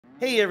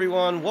Hey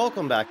everyone,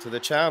 welcome back to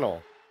the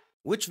channel.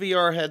 Which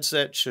VR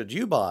headset should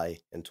you buy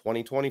in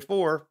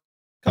 2024?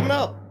 Coming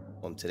up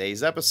on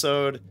today's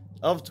episode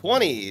of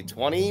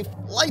 2020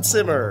 Flight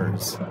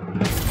Simmers.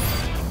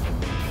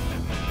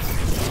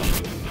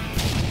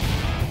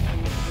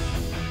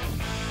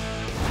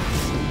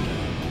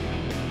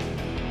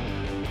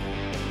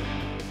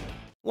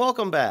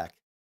 Welcome back.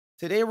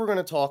 Today we're going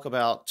to talk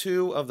about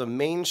two of the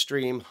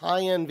mainstream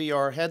high-end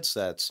VR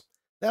headsets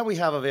that we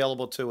have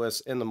available to us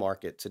in the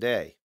market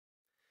today.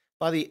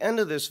 By the end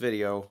of this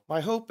video,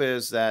 my hope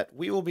is that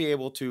we will be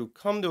able to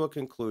come to a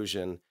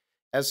conclusion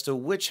as to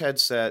which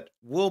headset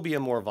will be a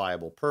more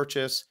viable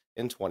purchase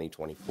in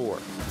 2024.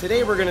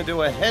 Today we're going to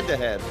do a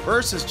head-to-head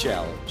versus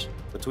challenge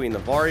between the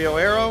Varjo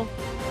Aero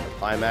and the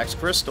Pimax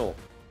Crystal.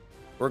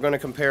 We're going to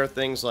compare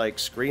things like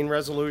screen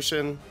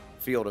resolution,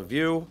 field of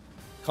view,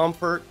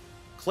 comfort,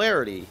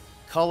 clarity,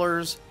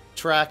 colors,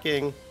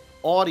 tracking,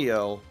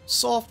 audio,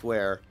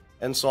 software,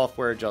 and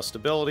software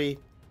adjustability.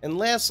 And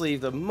lastly,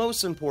 the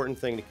most important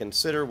thing to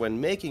consider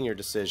when making your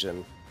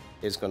decision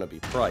is going to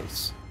be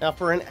price. Now,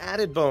 for an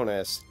added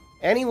bonus,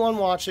 anyone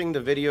watching the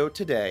video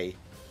today,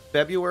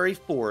 February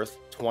 4th,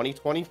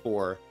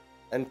 2024,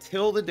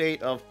 until the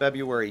date of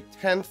February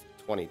 10th,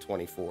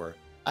 2024,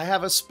 I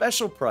have a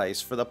special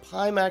price for the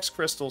Pimax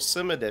Crystal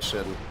Sim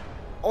Edition,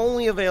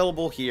 only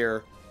available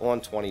here on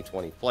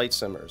 2020 Flight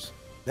Simmers.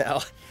 Now,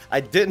 I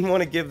didn't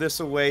want to give this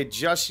away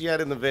just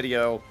yet in the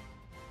video,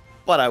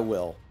 but I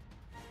will.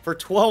 For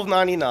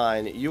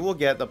 $12.99, you will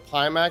get the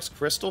Pimax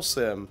Crystal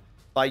Sim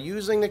by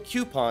using the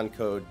coupon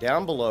code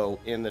down below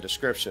in the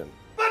description.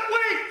 But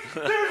wait!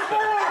 There's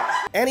more!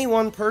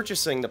 Anyone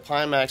purchasing the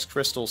Pimax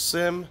Crystal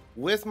Sim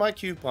with my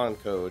coupon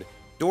code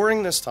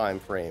during this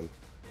time frame,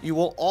 you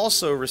will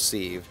also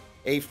receive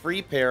a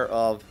free pair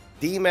of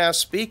DMAS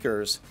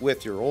speakers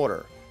with your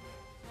order.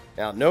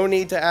 Now, no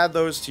need to add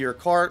those to your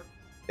cart.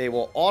 They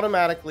will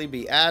automatically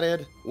be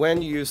added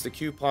when you use the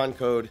coupon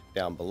code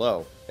down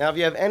below. Now, if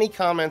you have any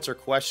comments or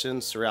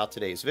questions throughout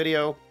today's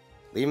video,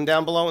 leave them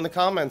down below in the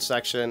comments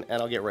section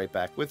and I'll get right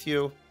back with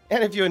you.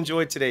 And if you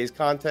enjoyed today's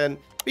content,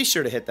 be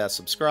sure to hit that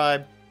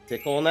subscribe,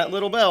 click on that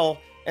little bell,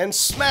 and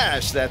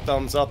smash that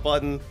thumbs up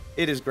button.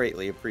 It is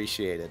greatly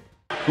appreciated.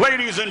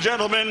 Ladies and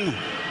gentlemen,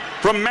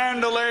 from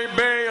Mandalay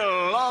Bay,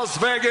 Las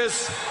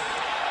Vegas,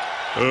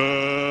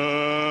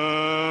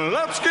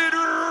 let's get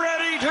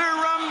ready to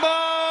rumble!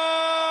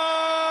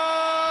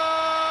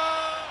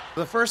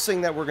 The first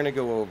thing that we're going to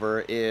go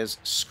over is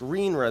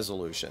screen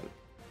resolution.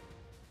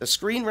 The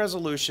screen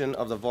resolution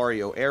of the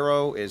Varjo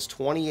Aero is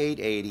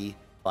 2880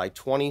 by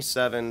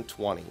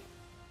 2720.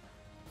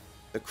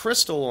 The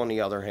Crystal, on the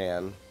other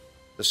hand,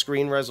 the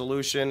screen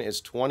resolution is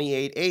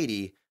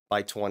 2880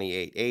 by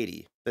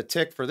 2880. The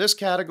tick for this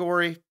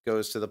category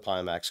goes to the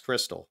Pimax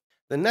Crystal.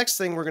 The next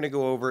thing we're going to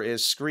go over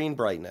is screen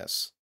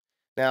brightness.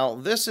 Now,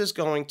 this is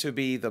going to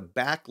be the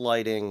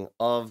backlighting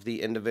of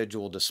the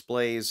individual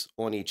displays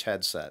on each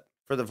headset.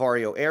 For the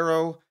Varjo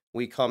Aero,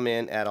 we come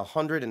in at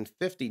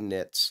 150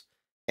 nits,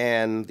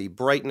 and the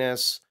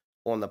brightness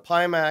on the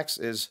Pimax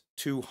is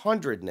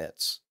 200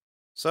 nits.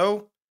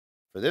 So,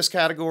 for this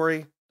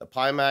category, the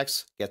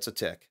Pimax gets a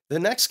tick. The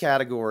next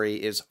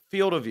category is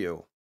field of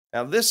view.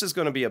 Now, this is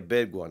going to be a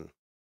big one.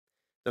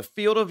 The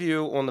field of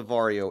view on the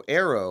Varjo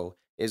Aero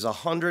is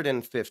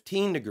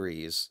 115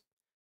 degrees.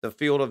 The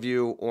field of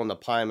view on the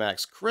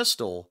Pimax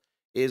Crystal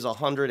is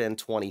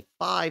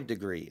 125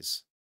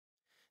 degrees.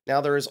 Now,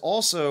 there is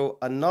also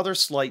another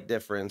slight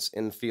difference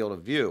in field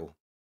of view,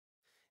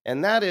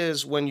 and that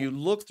is when you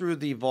look through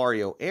the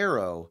Varjo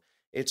Aero,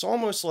 it's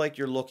almost like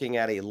you're looking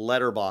at a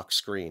letterbox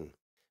screen.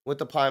 With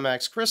the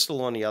Pimax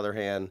Crystal, on the other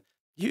hand,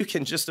 you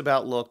can just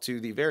about look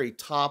to the very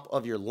top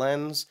of your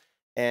lens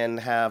and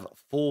have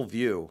full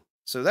view.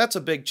 So that's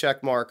a big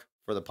check mark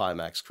for the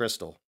Pimax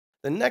Crystal.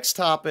 The next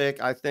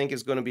topic I think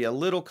is going to be a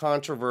little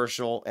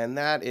controversial, and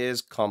that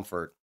is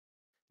comfort.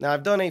 Now,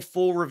 I've done a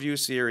full review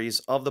series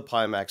of the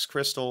Pimax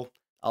Crystal.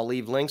 I'll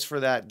leave links for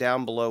that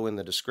down below in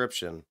the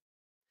description.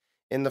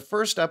 In the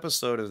first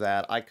episode of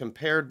that, I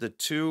compared the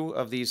two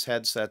of these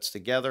headsets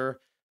together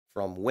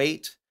from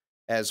weight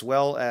as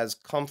well as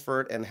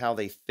comfort and how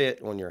they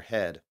fit on your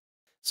head.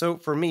 So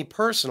for me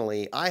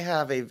personally, I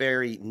have a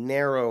very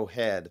narrow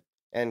head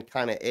and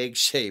kind of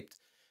egg-shaped.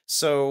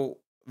 So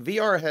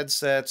VR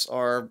headsets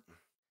are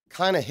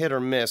kind of hit or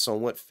miss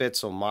on what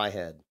fits on my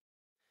head.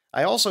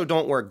 I also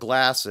don't wear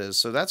glasses,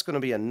 so that's going to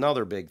be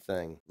another big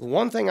thing.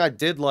 One thing I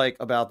did like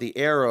about the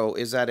Aero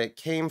is that it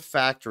came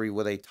factory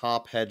with a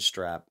top head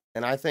strap,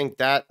 and I think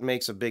that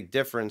makes a big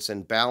difference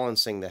in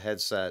balancing the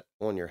headset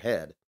on your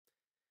head.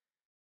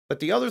 But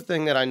the other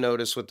thing that I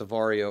noticed with the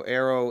Varjo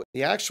Aero,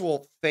 the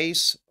actual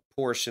face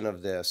portion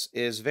of this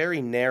is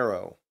very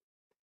narrow.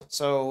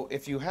 So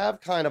if you have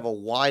kind of a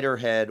wider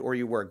head or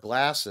you wear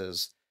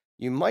glasses,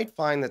 you might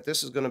find that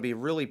this is going to be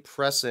really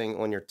pressing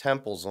on your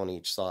temples on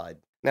each side.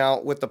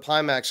 Now, with the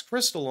Pimax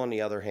Crystal, on the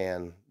other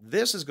hand,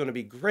 this is going to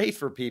be great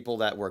for people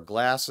that wear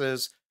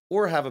glasses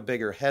or have a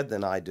bigger head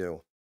than I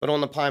do. But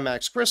on the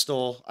Pimax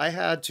Crystal, I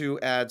had to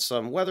add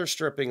some weather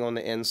stripping on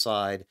the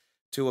inside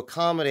to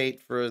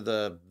accommodate for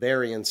the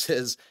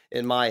variances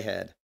in my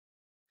head.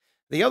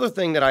 The other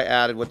thing that I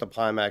added with the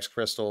Pimax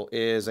Crystal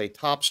is a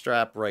top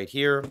strap right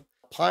here.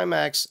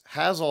 Pimax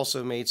has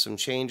also made some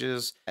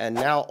changes and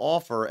now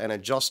offer an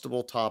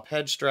adjustable top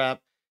head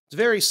strap. It's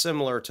very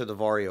similar to the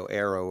Varjo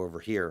Aero over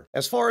here.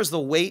 As far as the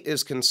weight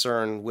is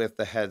concerned with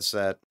the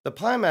headset, the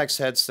Pimax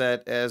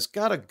headset has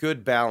got a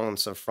good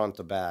balance of front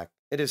to back.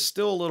 It is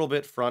still a little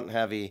bit front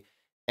heavy,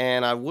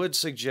 and I would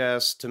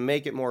suggest to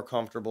make it more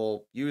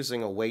comfortable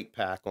using a weight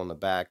pack on the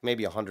back,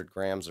 maybe 100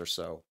 grams or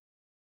so.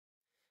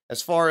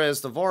 As far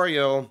as the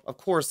Varjo, of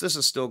course, this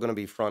is still going to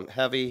be front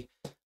heavy,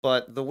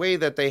 but the way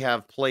that they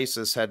have placed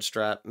this head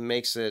strap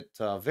makes it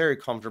very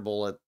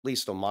comfortable, at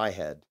least on my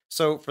head.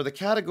 So for the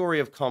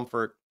category of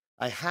comfort,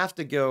 I have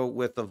to go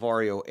with the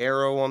Varjo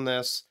Aero on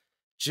this,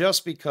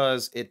 just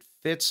because it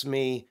fits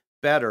me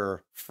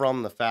better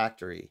from the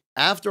factory.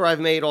 After I've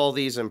made all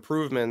these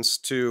improvements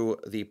to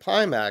the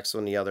Pimax,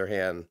 on the other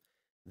hand,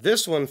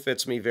 this one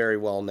fits me very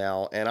well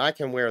now, and I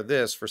can wear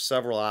this for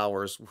several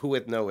hours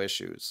with no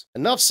issues.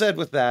 Enough said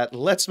with that,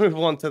 let's move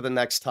on to the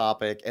next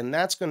topic, and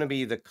that's going to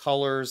be the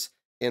colors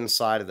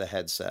inside of the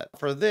headset.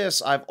 For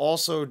this, I've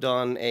also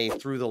done a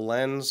through the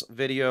lens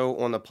video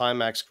on the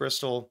Pimax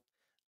Crystal.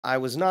 I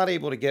was not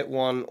able to get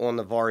one on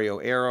the Varjo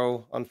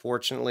Aero,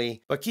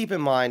 unfortunately, but keep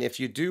in mind, if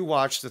you do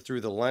watch the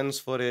through the lens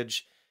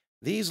footage,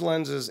 these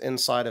lenses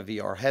inside of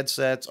VR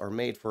headsets are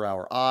made for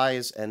our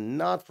eyes and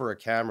not for a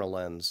camera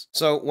lens.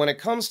 So when it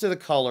comes to the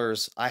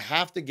colors, I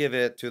have to give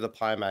it to the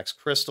Pimax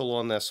Crystal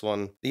on this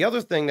one. The other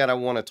thing that I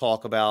want to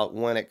talk about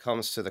when it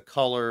comes to the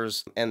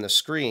colors and the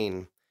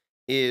screen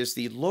is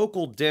the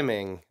local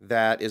dimming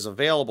that is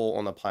available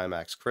on the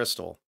Pimax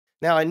Crystal.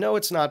 Now, I know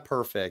it's not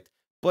perfect,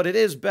 but it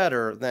is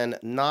better than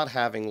not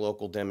having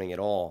local dimming at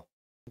all.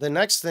 The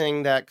next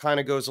thing that kind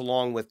of goes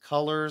along with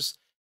colors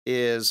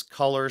is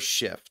color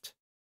shift.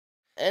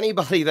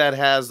 Anybody that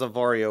has the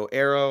Varjo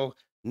Aero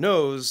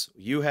knows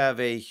you have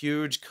a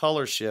huge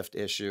color shift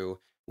issue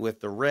with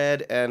the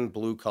red and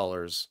blue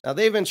colors. Now,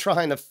 they've been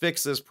trying to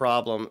fix this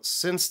problem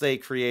since they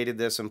created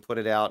this and put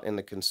it out in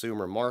the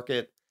consumer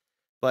market,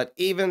 but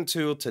even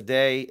to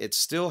today, it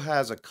still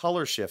has a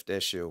color shift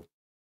issue,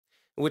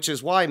 which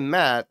is why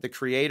Matt, the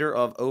creator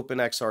of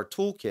OpenXR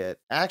Toolkit,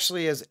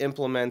 actually has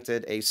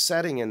implemented a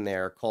setting in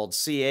there called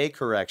CA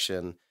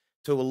correction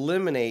to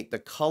eliminate the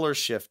color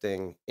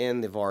shifting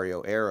in the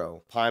Varjo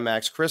Aero.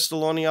 Pimax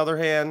Crystal, on the other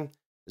hand,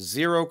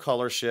 zero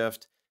color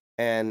shift,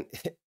 and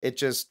it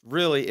just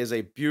really is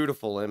a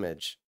beautiful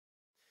image.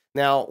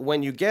 Now,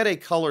 when you get a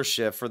color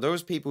shift, for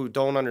those people who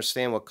don't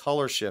understand what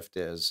color shift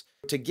is,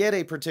 to get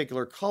a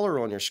particular color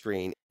on your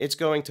screen, it's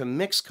going to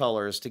mix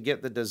colors to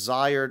get the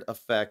desired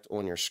effect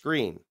on your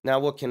screen. Now,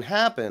 what can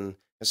happen,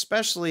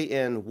 especially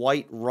in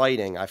white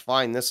writing, I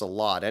find this a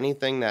lot,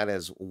 anything that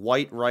has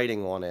white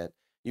writing on it,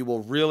 you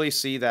will really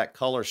see that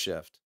color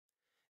shift.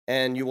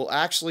 And you will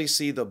actually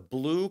see the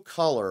blue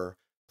color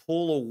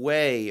pull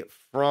away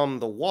from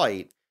the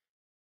white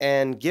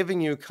and giving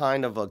you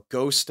kind of a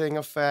ghosting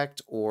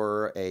effect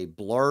or a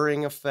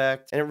blurring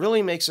effect. And it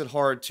really makes it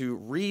hard to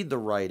read the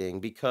writing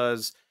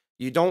because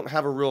you don't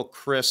have a real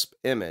crisp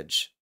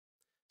image.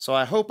 So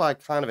I hope I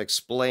kind of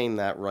explained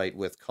that right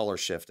with color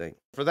shifting.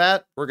 For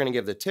that, we're going to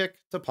give the tick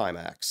to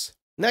Pimax.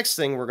 Next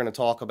thing we're going to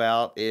talk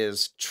about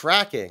is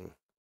tracking.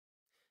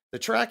 The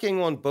tracking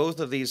on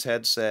both of these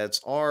headsets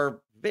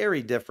are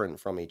very different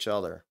from each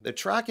other. The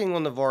tracking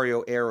on the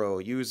Varjo Aero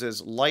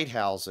uses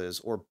lighthouses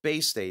or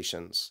base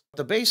stations. What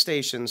the base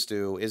stations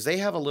do is they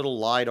have a little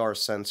LiDAR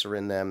sensor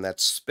in them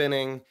that's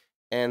spinning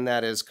and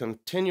that is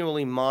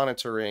continually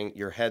monitoring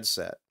your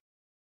headset.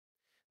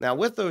 Now,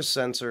 with those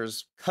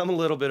sensors come a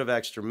little bit of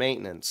extra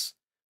maintenance.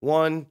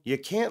 One, you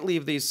can't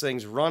leave these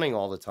things running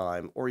all the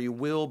time or you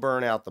will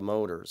burn out the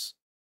motors.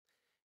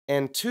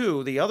 And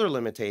two, the other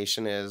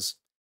limitation is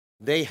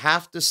they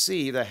have to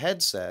see the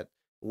headset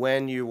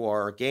when you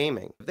are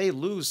gaming. If they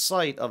lose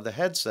sight of the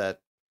headset,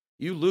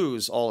 you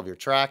lose all of your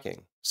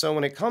tracking. So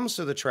when it comes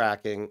to the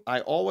tracking,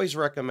 I always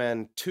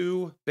recommend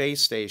 2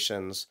 base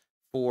stations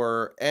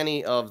for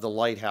any of the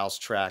Lighthouse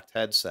tracked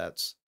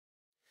headsets.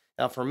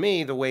 Now for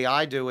me, the way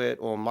I do it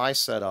on my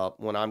setup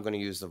when I'm going to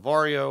use the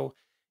Varjo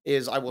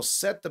is I will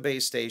set the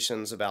base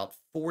stations about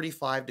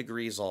 45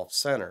 degrees off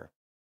center.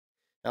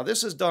 Now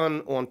this is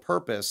done on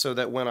purpose so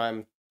that when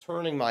I'm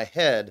turning my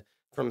head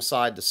from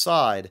side to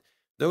side,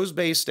 those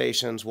base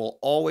stations will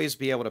always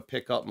be able to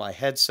pick up my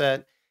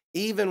headset,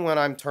 even when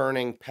I'm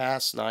turning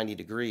past 90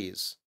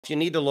 degrees. If you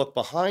need to look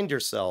behind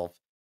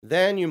yourself,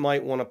 then you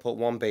might want to put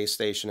 1 base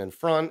station in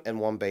front and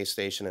 1 base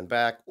station in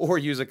back, or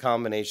use a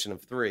combination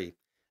of 3.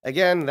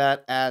 Again,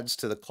 that adds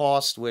to the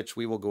cost, which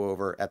we will go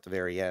over at the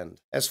very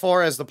end. As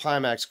far as the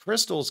Pimax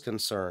Crystal is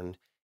concerned,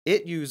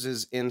 it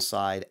uses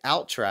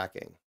inside-out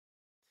tracking.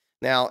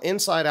 Now,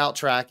 inside-out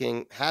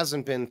tracking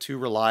hasn't been too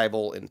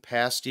reliable in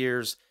past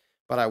years,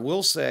 but I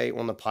will say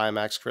on the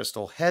Pimax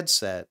Crystal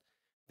headset,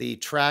 the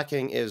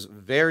tracking is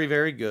very,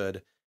 very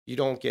good. You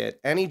don't get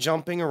any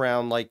jumping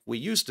around like we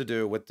used to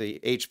do with the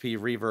HP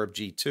Reverb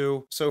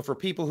G2. So for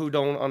people who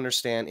don't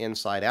understand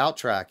inside-out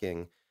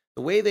tracking,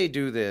 The way they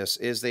do this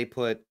is they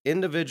put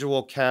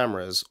individual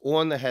cameras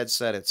on the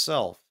headset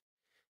itself.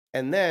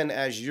 And then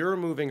as you're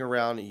moving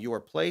around your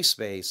play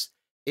space,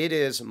 it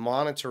is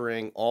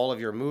monitoring all of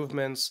your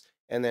movements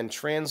and then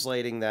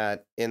translating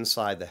that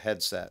inside the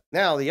headset.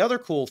 Now, the other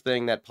cool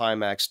thing that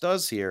Pimax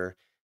does here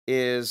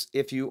is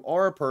if you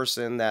are a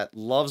person that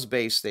loves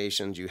base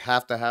stations, you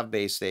have to have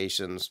base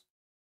stations,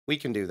 we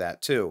can do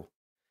that too.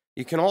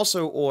 You can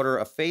also order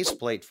a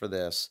faceplate for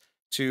this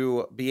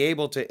to be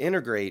able to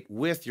integrate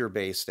with your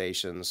base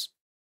stations.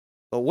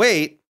 But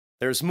wait,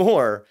 there's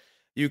more.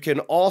 You can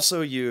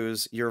also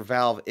use your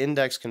valve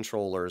index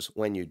controllers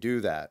when you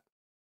do that.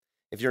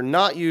 If you're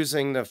not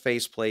using the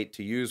faceplate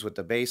to use with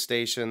the base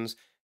stations,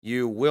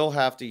 you will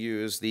have to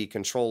use the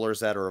controllers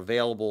that are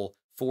available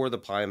for the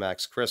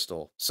Pimax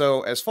Crystal.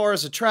 So as far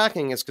as the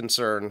tracking is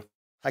concerned,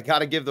 I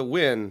gotta give the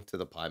win to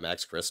the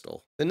Pimax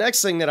Crystal. The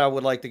next thing that I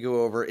would like to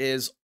go over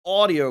is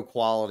audio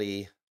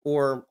quality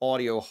or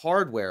audio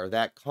hardware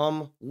that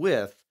come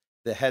with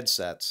the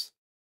headsets.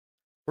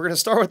 We're going to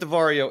start with the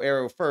Varjo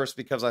Aero first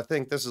because I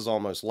think this is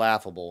almost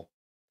laughable.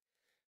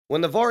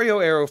 When the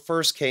Varjo Aero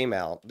first came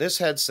out, this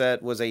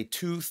headset was a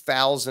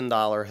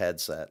 $2,000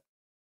 headset.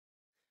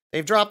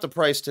 They've dropped the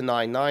price to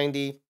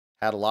 $990,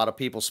 had a lot of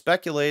people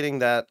speculating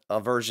that a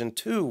version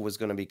 2 was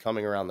going to be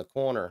coming around the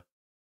corner.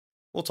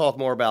 We'll talk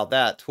more about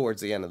that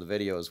towards the end of the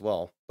video as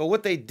well. But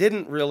what they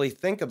didn't really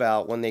think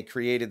about when they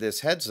created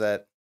this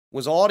headset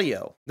was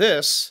audio.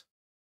 This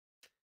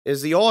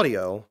is the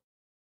audio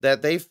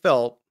that they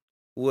felt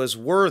was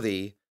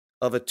worthy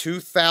of a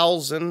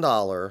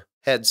 $2,000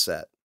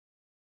 headset.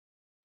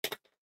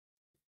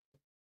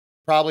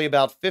 Probably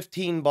about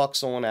 15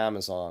 bucks on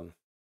Amazon.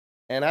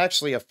 And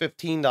actually a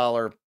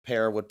 $15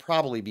 pair would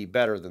probably be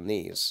better than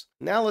these.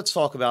 Now let's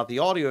talk about the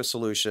audio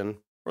solution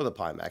for the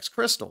Pimax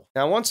Crystal.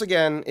 Now once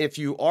again, if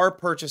you are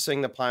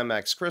purchasing the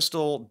Pimax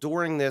Crystal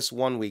during this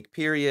 1 week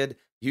period,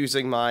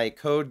 using my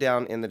code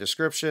down in the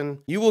description,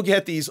 you will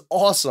get these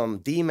awesome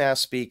DMAS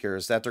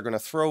speakers that they're going to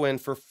throw in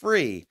for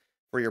free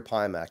for your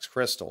Pimax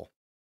Crystal.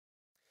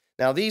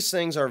 Now these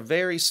things are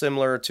very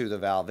similar to the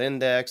Valve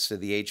Index, to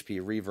the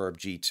HP Reverb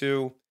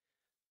G2.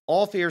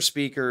 Off-ear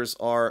speakers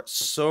are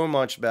so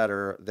much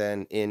better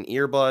than in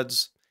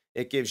earbuds.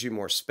 It gives you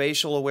more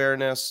spatial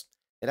awareness.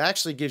 It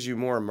actually gives you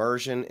more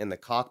immersion in the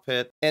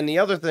cockpit. And the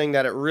other thing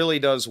that it really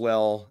does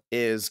well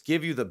is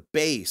give you the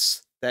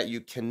bass that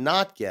you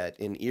cannot get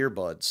in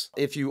earbuds.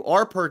 If you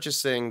are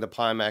purchasing the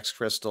Pimax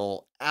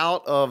Crystal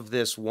out of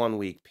this 1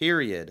 week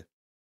period,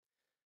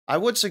 I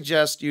would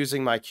suggest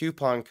using my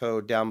coupon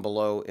code down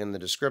below in the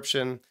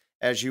description,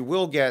 as you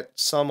will get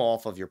some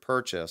off of your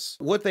purchase.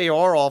 What they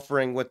are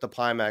offering with the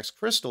Pimax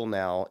Crystal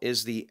now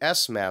is the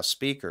SMAS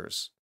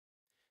speakers.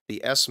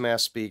 The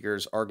SMAS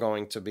speakers are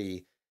going to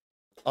be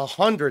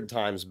 100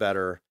 times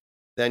better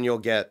than you'll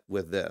get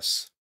with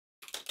this.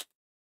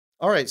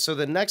 All right, so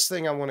the next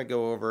thing I want to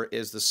go over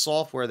is the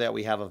software that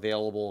we have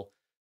available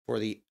for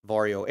the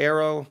Varjo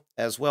Aero,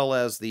 as well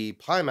as the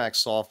Pimax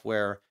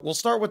software. We'll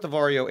start with the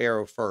Varjo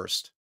Aero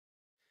first.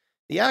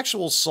 The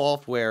actual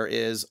software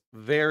is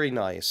very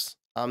nice.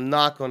 I'm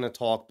not going to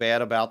talk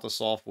bad about the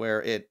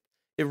software. It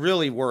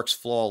really works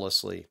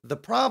flawlessly. The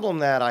problem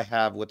that I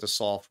have with the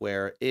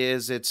software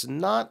is it's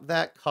not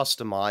that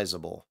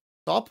customizable.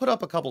 So I'll put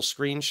up a couple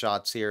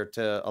screenshots here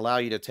to allow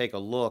you to take a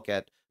look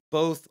at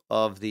both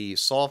of the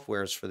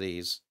softwares for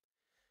these.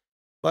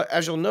 But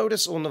as you'll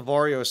notice on the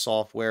Varjo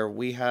software,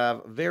 we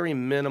have very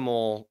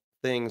minimal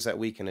things that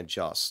we can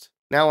adjust.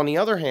 Now, on the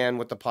other hand,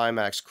 with the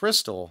Pimax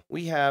Crystal,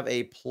 we have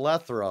a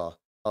plethora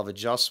of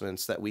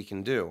adjustments that we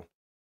can do.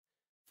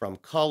 From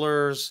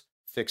colors,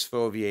 fixed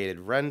foveated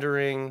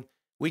rendering,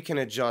 we can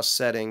adjust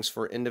settings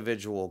for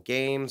individual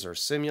games or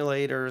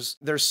simulators.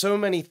 There's so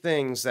many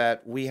things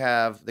that we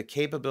have the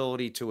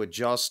capability to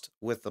adjust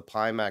with the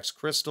Pimax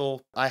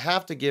Crystal. I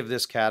have to give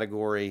this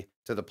category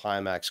to the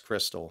Pimax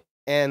Crystal.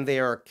 And they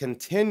are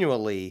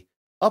continually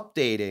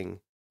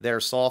updating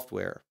their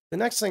software. The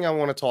next thing I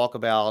want to talk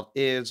about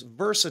is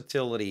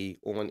versatility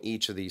on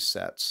each of these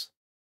sets.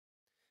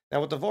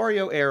 Now with the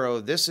Varjo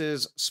Aero, this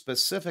is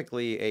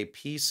specifically a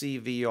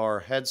PC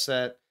VR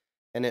headset,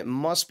 and it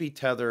must be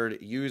tethered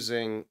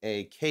using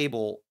a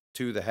cable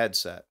to the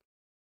headset.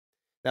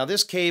 Now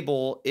this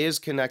cable is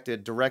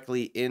connected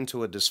directly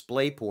into a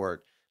display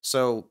port,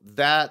 so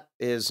that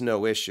is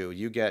no issue.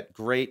 You get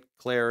great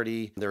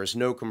clarity. There is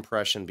no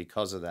compression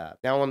because of that.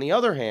 Now on the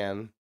other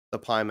hand, the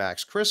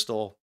Pimax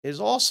Crystal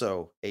is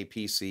also a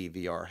PC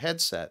VR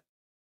headset,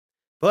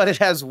 but it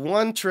has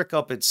one trick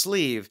up its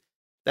sleeve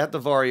that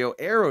the Varjo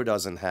Aero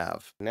doesn't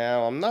have.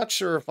 Now I'm not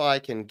sure if I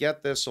can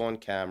get this on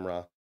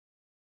camera,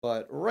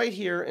 but right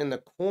here in the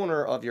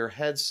corner of your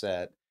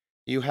headset,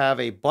 you have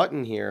a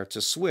button here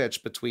to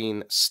switch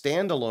between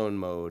standalone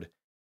mode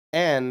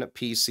and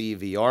PC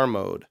VR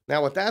mode.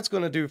 Now, what that's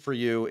going to do for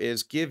you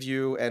is give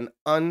you an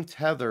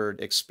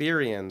untethered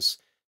experience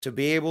to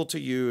be able to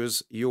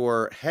use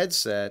your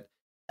headset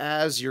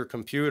as your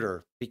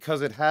computer,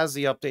 because it has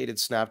the updated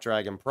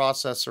Snapdragon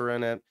processor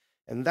in it,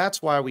 and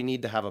that's why we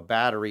need to have a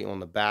battery on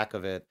the back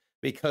of it,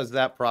 because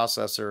that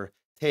processor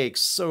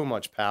takes so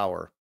much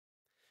power,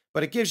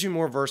 but it gives you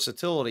more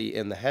versatility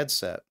in the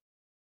headset.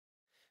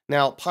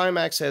 Now,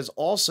 Pimax has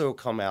also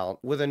come out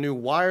with a new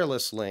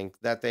wireless link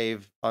that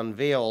they've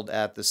unveiled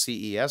at the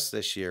CES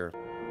this year.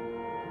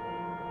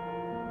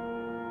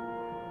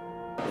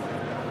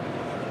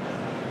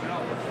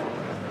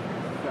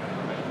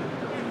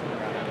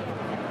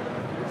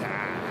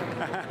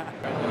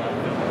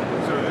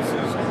 So this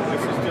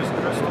is just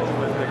crystal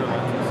with bigger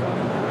lenses?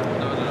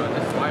 No,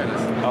 this is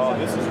wireless. Oh,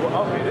 this is,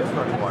 okay, it is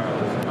running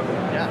wireless. Okay.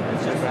 Yeah,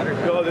 it's just battery.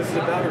 Oh, this is a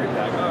battery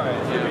pack. All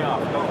right, get me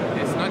off. No.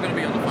 It's not going to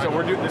be on the So final.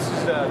 we're doing, this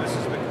is the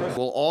crystal.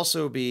 We'll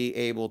also be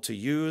able to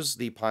use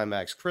the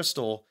Pimax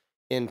Crystal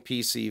in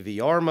PC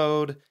VR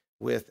mode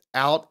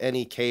without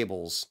any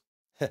cables.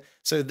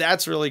 So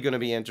that's really going to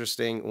be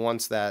interesting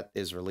once that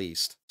is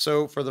released.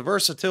 So for the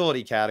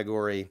versatility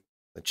category,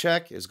 the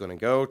check is going to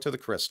go to the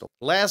Crystal.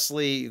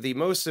 Lastly, the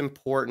most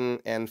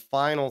important and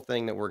final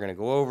thing that we're going to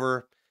go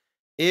over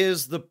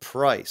is the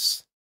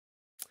price.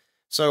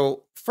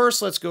 So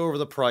first, let's go over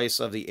the price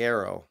of the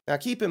Aero. Now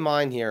keep in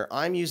mind here,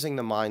 I'm using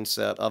the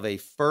mindset of a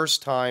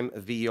first-time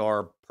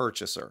VR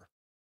purchaser.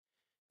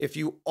 If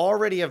you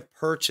already have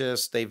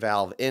purchased a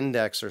Valve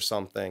Index or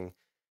something,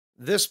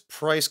 this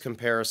price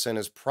comparison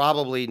is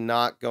probably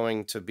not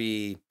going to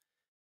be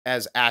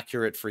as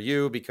accurate for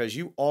you because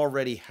you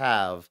already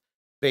have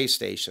base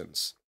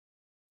stations.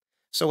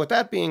 So with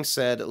that being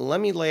said,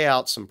 let me lay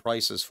out some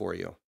prices for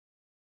you.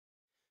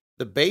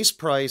 The base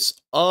price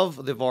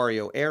of the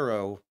Varjo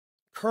Aero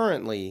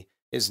currently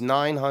is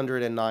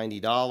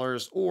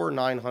 $990 or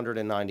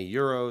 990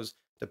 euros,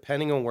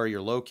 depending on where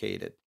you're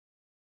located.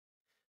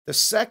 The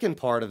second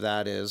part of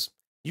that is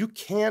you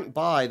can't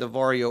buy the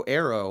Varjo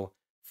Aero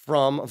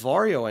from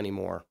Varjo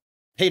anymore.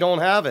 They don't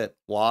have it.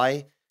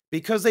 Why?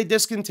 Because they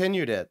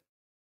discontinued it.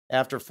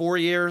 After 4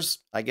 years,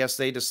 I guess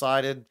they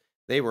decided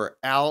they were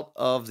out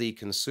of the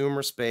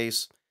consumer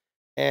space.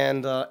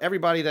 And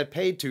everybody that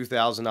paid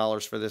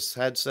 $2,000 for this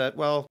headset,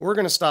 well, we're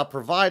going to stop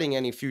providing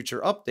any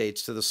future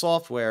updates to the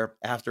software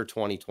after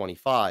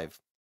 2025.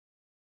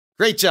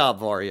 Great job,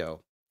 Varjo.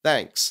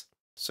 Thanks.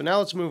 So now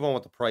let's move on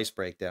with the price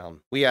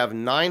breakdown. We have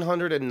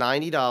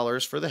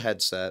 $990 for the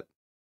headset.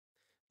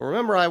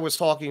 Remember I was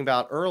talking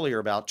about earlier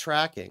about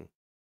tracking.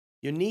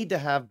 You need to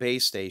have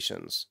base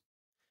stations.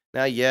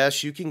 Now,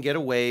 yes, you can get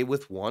away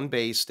with one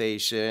base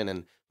station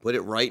and put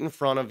it right in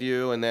front of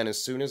you, and then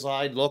as soon as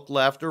I look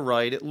left or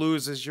right, it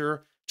loses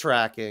your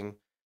tracking.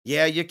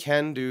 Yeah, you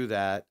can do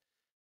that.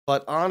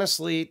 But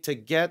honestly, to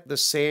get the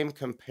same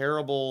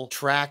comparable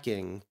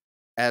tracking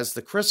as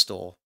the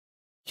Crystal,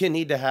 you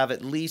need to have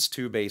at least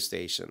 2 base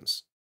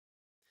stations.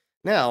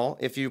 Now,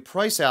 if you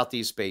price out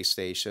these base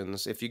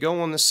stations, if you go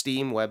on the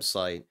Steam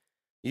website,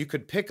 you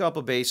could pick up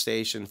a base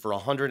station for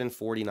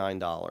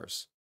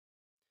 $149.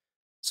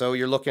 So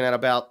you're looking at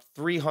about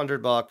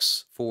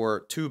 $300 for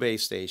 2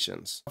 base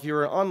stations. If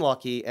you're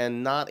unlucky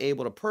and not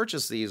able to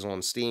purchase these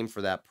on Steam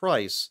for that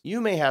price,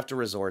 you may have to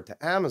resort to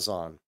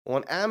Amazon.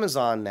 On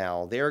Amazon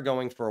now, they're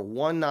going for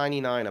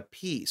 $199 a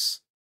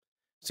piece.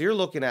 So you're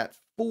looking at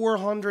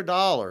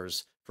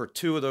 $400 for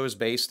 2 of those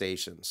base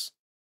stations.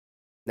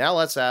 Now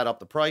let's add up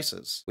the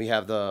prices. We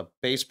have the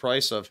base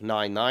price of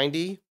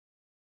 $990.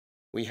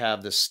 We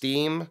have the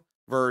Steam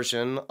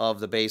version of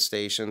the base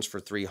stations for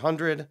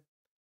 $300.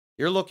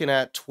 You're looking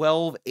at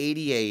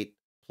 $1,288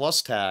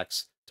 plus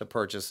tax to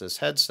purchase this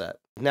headset.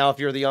 Now, if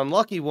you're the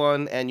unlucky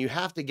one and you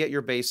have to get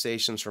your base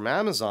stations from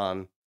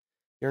Amazon,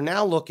 you're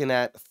now looking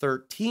at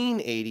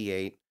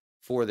 $1,388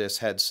 for this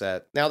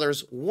headset. Now,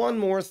 there's one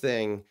more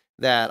thing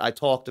that I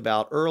talked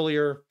about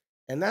earlier,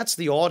 and that's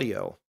the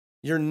audio.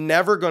 You're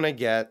never going to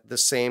get the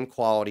same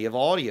quality of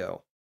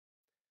audio.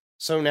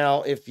 So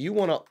now, if you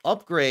want to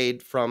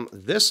upgrade from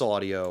this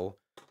audio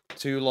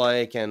to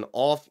like an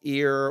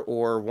off-ear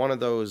or one of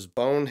those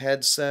bone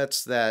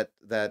headsets that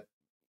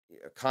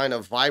kind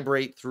of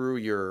vibrate through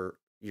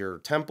your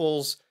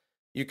temples,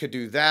 you could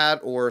do that,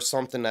 or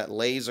something that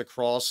lays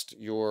across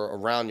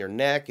around your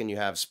neck and you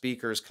have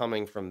speakers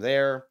coming from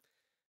there.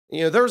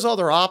 You know, there's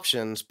other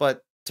options,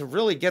 but to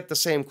really get the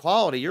same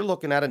quality, you're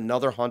looking at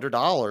another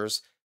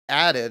 $100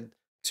 added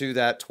to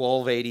that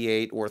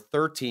 $1,288 or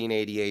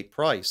 $1,388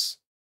 price.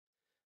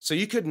 So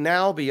you could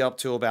now be up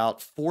to about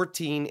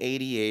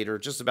 $1,488 or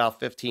just about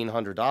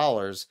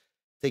 $1,500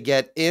 to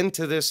get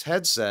into this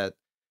headset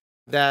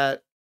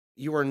that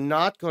you are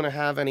not going to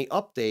have any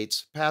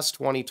updates past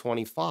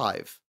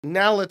 2025.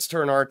 Now let's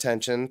turn our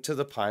attention to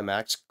the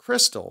Pimax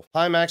Crystal.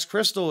 Pimax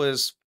Crystal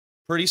is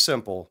pretty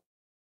simple.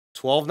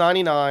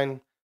 $12.99,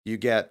 you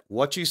get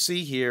what you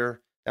see here.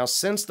 Now,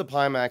 since the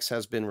Pimax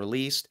has been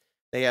released,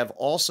 they have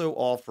also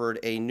offered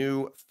a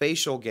new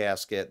facial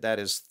gasket that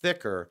is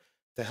thicker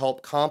to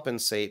help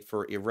compensate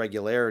for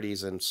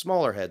irregularities in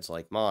smaller heads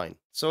like mine.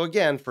 So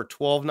again, for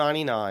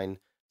 $12.99,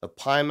 the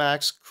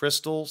Pimax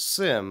Crystal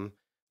Sim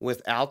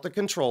without the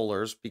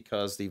controllers,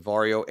 because the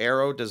Varjo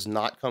Aero does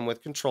not come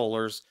with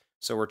controllers,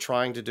 so we're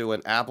trying to do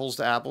an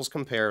apples-to-apples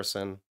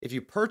comparison. If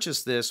you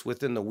purchase this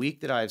within the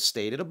week that I've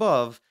stated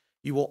above,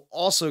 you will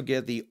also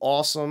get the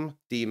awesome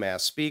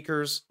DMAS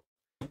speakers,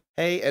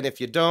 Hey, and if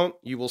you don't,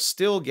 you will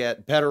still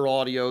get better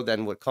audio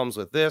than what comes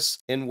with this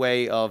in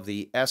way of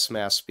the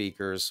S-Mass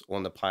speakers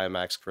on the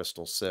Pimax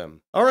Crystal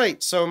Sim. All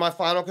right, so my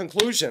final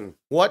conclusion.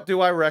 What do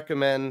I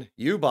recommend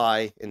you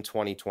buy in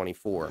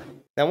 2024?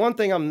 Now, one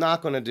thing I'm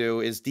not going to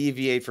do is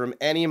deviate from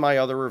any of my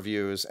other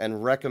reviews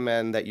and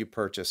recommend that you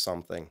purchase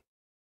something.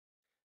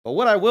 But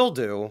what I will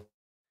do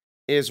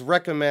is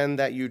recommend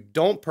that you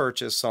don't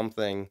purchase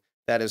something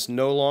that is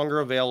no longer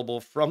available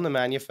from the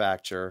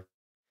manufacturer,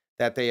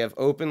 that they have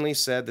openly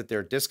said that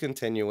they're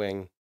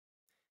discontinuing,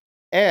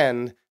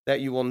 and that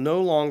you will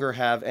no longer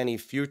have any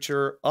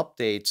future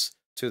updates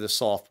to the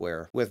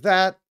software. With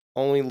that,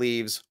 only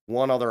leaves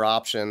one other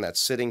option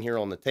that's sitting here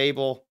on the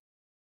table.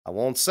 I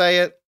won't say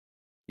it.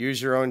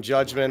 Use your own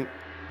judgment.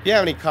 If you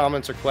have any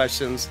comments or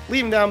questions,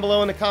 leave them down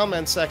below in the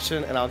comments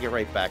section, and I'll get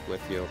right back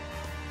with you.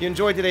 If you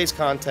enjoyed today's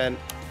content,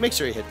 make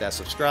sure you hit that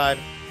subscribe,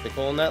 click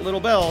on that little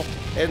bell,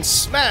 and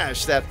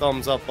smash that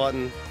thumbs up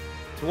button.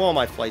 To all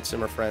my flight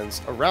simmer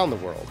friends around the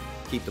world,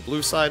 keep the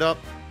blue side up,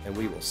 and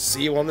we will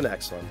see you on the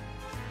next one.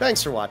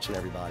 Thanks for watching,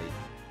 everybody.